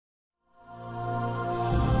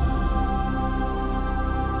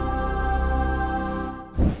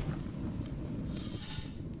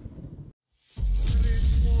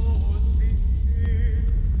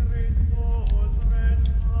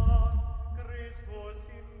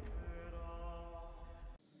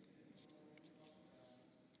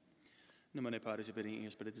Nomine Patris et Filii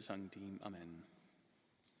et Spiritus Sancti. Amen.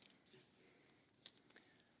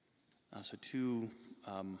 So two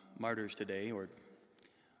martyrs today, or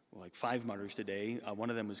like 5 martyrs today. One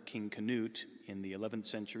of them was King Canute in the 11th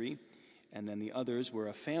century, and then the others were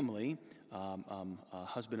a family, a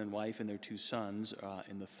husband and wife and their 2 sons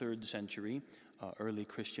in the 3rd century, early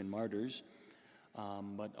Christian martyrs.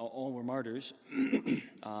 But all were martyrs.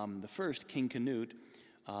 The first, King Canute,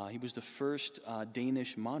 he was the first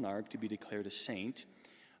Danish monarch to be declared a saint.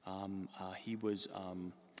 He was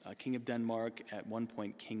king of Denmark, at one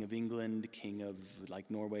point king of England, king of like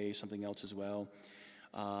Norway, something else as well.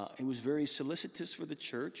 He was very solicitous for the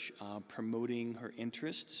church, promoting her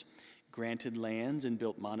interests, granted lands and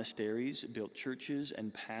built monasteries, built churches,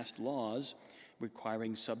 and passed laws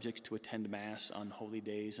requiring subjects to attend Mass on holy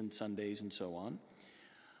days and Sundays and so on.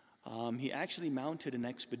 He actually mounted an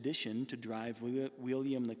expedition to drive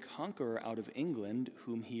William the Conqueror out of England,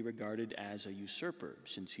 whom he regarded as a usurper,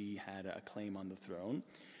 since he had a claim on the throne,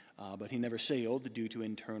 but he never sailed due to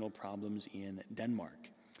internal problems in Denmark.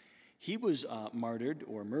 He was martyred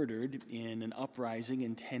or murdered in an uprising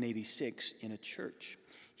in 1086 in a church.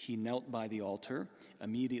 He knelt by the altar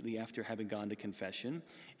immediately after having gone to confession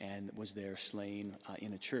and was there slain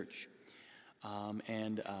in a church.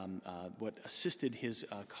 What assisted his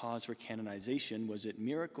cause for canonization was that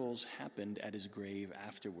miracles happened at his grave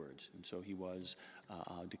afterwards, and so he was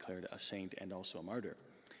declared a saint and also a martyr,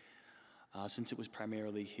 since it was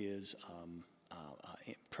primarily his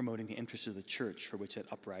promoting the interests of the church for which that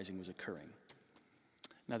uprising was occurring.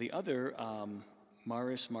 Now the other,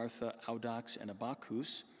 Maris, Martha, Audax, and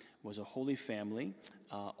Abachum, was a holy family,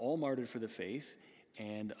 all martyred for the faith.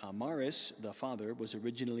 And Maris, the father, was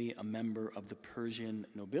originally a member of the Persian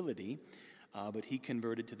nobility, but he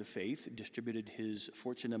converted to the faith, distributed his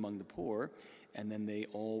fortune among the poor, and then they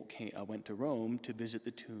all went to Rome to visit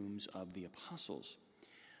the tombs of the apostles.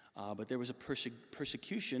 But there was a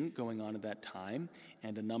persecution going on at that time,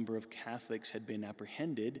 and a number of Catholics had been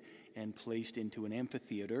apprehended and placed into an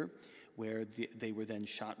amphitheater where they were then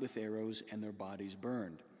shot with arrows and their bodies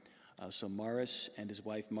burned. So Maris and his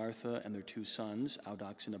wife Martha and their 2 sons,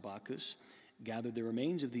 Audax and Abachum, gathered the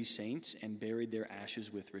remains of these saints and buried their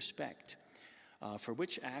ashes with respect, for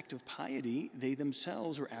which act of piety they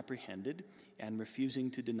themselves were apprehended and, refusing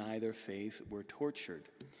to deny their faith, were tortured.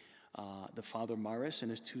 The father Maris and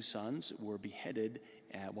his 2 sons were beheaded,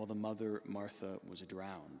 while the mother Martha was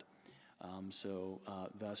drowned.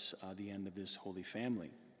 Thus the end of this holy family.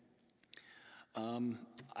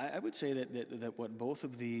 I would say that what both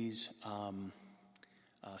of these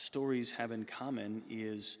stories have in common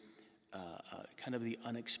is kind of the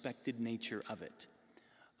unexpected nature of it.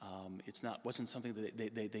 Wasn't something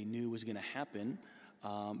that they knew was going to happen,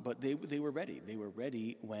 but they were ready. They were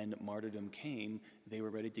ready when martyrdom came. They were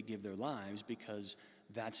ready to give their lives because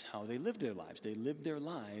that's how they lived their lives. They lived their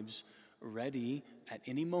lives ready at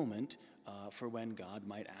any moment for when God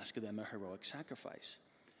might ask of them a heroic sacrifice.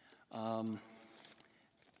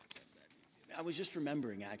 I was just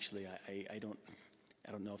remembering, actually, I don't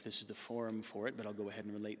know if this is the forum for it, but I'll go ahead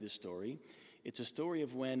and relate this story. It's a story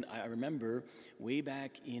of when I remember way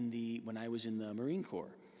back when I was in the Marine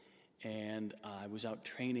Corps, and I was out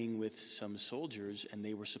training with some soldiers, and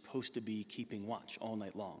they were supposed to be keeping watch all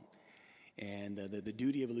night long. And the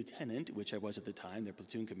duty of a lieutenant, which I was at the time, their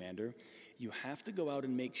platoon commander, you have to go out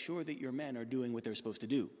and make sure that your men are doing what they're supposed to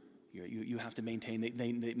do. You have to maintain,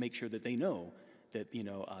 they make sure that they know that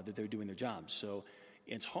that they're doing their jobs. So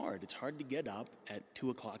it's hard. It's hard to get up at 2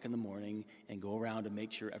 o'clock in the morning and go around and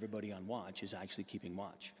make sure everybody on watch is actually keeping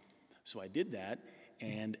watch. So I did that,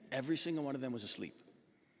 and every single one of them was asleep,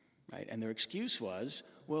 right? And their excuse was,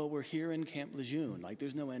 well, we're here in Camp Lejeune. Like,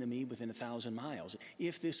 there's no enemy within 1,000 miles.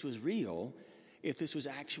 If this was real, if this was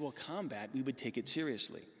actual combat, we would take it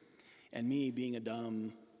seriously. And me, being a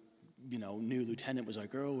dumb, new lieutenant, was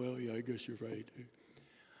like, oh, well, yeah, I guess you're right.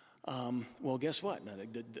 Well, guess what?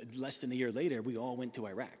 Less than a year later, we all went to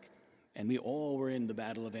Iraq, and we all were in the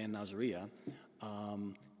Battle of An Nasiriyah,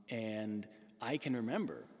 and I can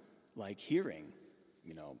remember, like, hearing,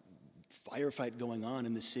 firefight going on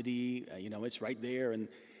in the city, it's right there,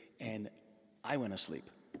 and I went asleep.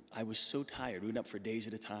 I was so tired. We went up for days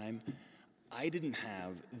at a time. I didn't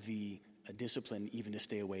have the discipline even to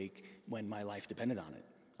stay awake when my life depended on it.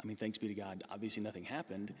 I mean, thanks be to God, obviously nothing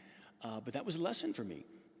happened, but that was a lesson for me.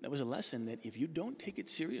 That was a lesson that if you don't take it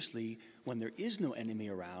seriously when there is no enemy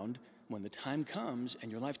around, when the time comes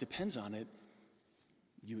and your life depends on it,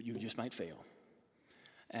 you just might fail.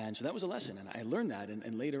 And so that was a lesson, and I learned that.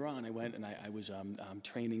 And later on, I went and I was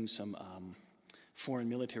training some foreign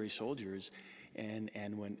military soldiers. And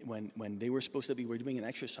when they were supposed to be, were doing an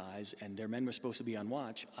exercise and their men were supposed to be on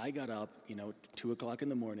watch, I got up, 2 o'clock in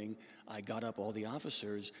the morning, I got up all the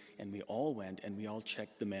officers, and we all went and we all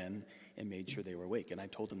checked the men and made sure they were awake. And I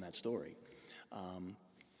told them that story.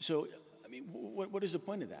 What is the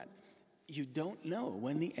point of that? You don't know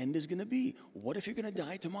when the end is going to be. What if you're going to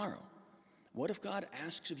die tomorrow? What if God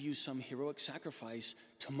asks of you some heroic sacrifice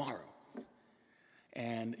tomorrow?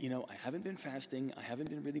 And, I haven't been fasting. I haven't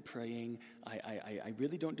been really praying. I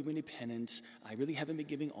really don't do any penance. I really haven't been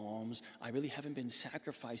giving alms. I really haven't been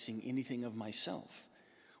sacrificing anything of myself.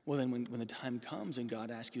 Well, then when the time comes and God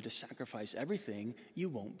asks you to sacrifice everything, you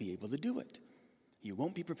won't be able to do it. You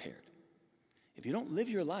won't be prepared. If you don't live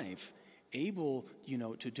your life able,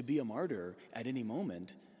 to be a martyr at any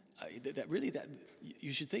moment,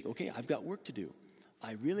 you should think, okay, I've got work to do.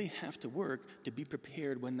 I really have to work to be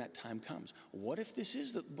prepared when that time comes. What if these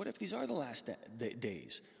are the last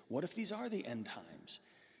days? What if these are the end times?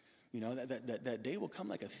 That day will come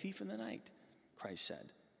like a thief in the night, Christ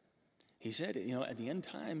said. He said, at the end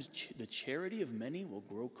times, the charity of many will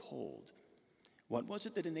grow cold. What was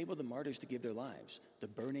it that enabled the martyrs to give their lives? The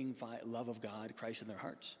burning love of God, Christ in their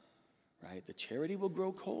hearts, right? The charity will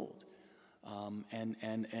grow cold.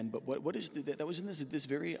 But what is that was in this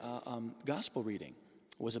very gospel reading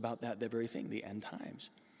was about that very thing, the end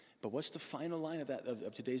times. But what's the final line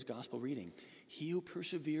of today's gospel reading? He who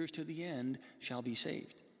perseveres to the end shall be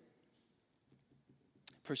saved.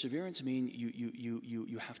 Perseverance means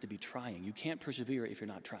you have to be trying. You can't persevere if you're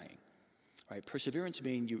not trying, right? Perseverance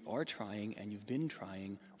means you are trying and you've been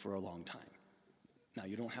trying for a long time. Now,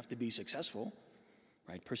 you don't have to be successful,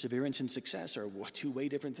 right? Perseverance and success are two way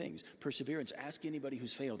different things. Perseverance, ask anybody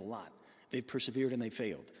who's failed a lot. They've persevered and they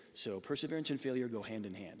failed. So perseverance and failure go hand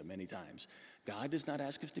in hand many times. God does not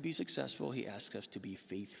ask us to be successful. He asks us to be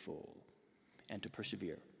faithful and to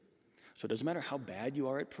persevere. So it doesn't matter how bad you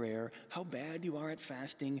are at prayer, how bad you are at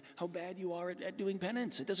fasting, how bad you are at doing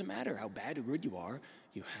penance. It doesn't matter how bad or good you are.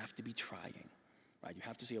 You have to be trying. Right? You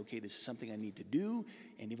have to say, okay, this is something I need to do,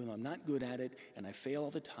 and even though I'm not good at it and I fail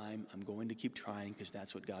all the time, I'm going to keep trying because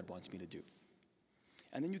that's what God wants me to do.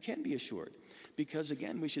 And then you can be assured, because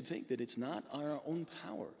again, we should think that it's not our own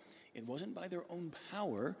power. It wasn't by their own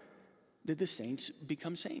power that the saints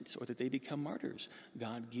become saints or that they become martyrs.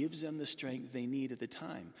 God gives them the strength they need at the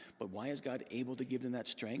time. But why is God able to give them that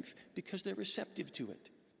strength? Because they're receptive to it,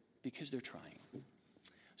 because they're trying.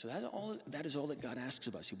 So that is all that God asks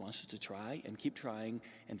of us. He wants us to try and keep trying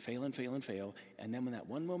and fail and fail and fail. And then when that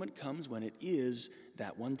one moment comes, when it is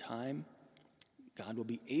that one time, God will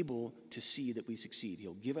be able to see that we succeed.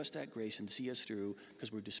 He'll give us that grace and see us through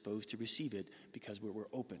because we're disposed to receive it because we're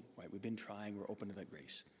open, right? We've been trying, we're open to that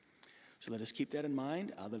grace. So let us keep that in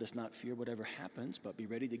mind. Let us not fear whatever happens, but be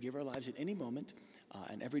ready to give our lives at any moment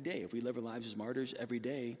and every day. If we live our lives as martyrs every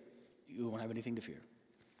day, you won't have anything to fear.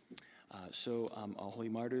 All holy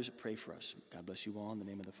martyrs, pray for us. God bless you all in the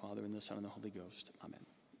name of the Father, and the Son, and the Holy Ghost. Amen.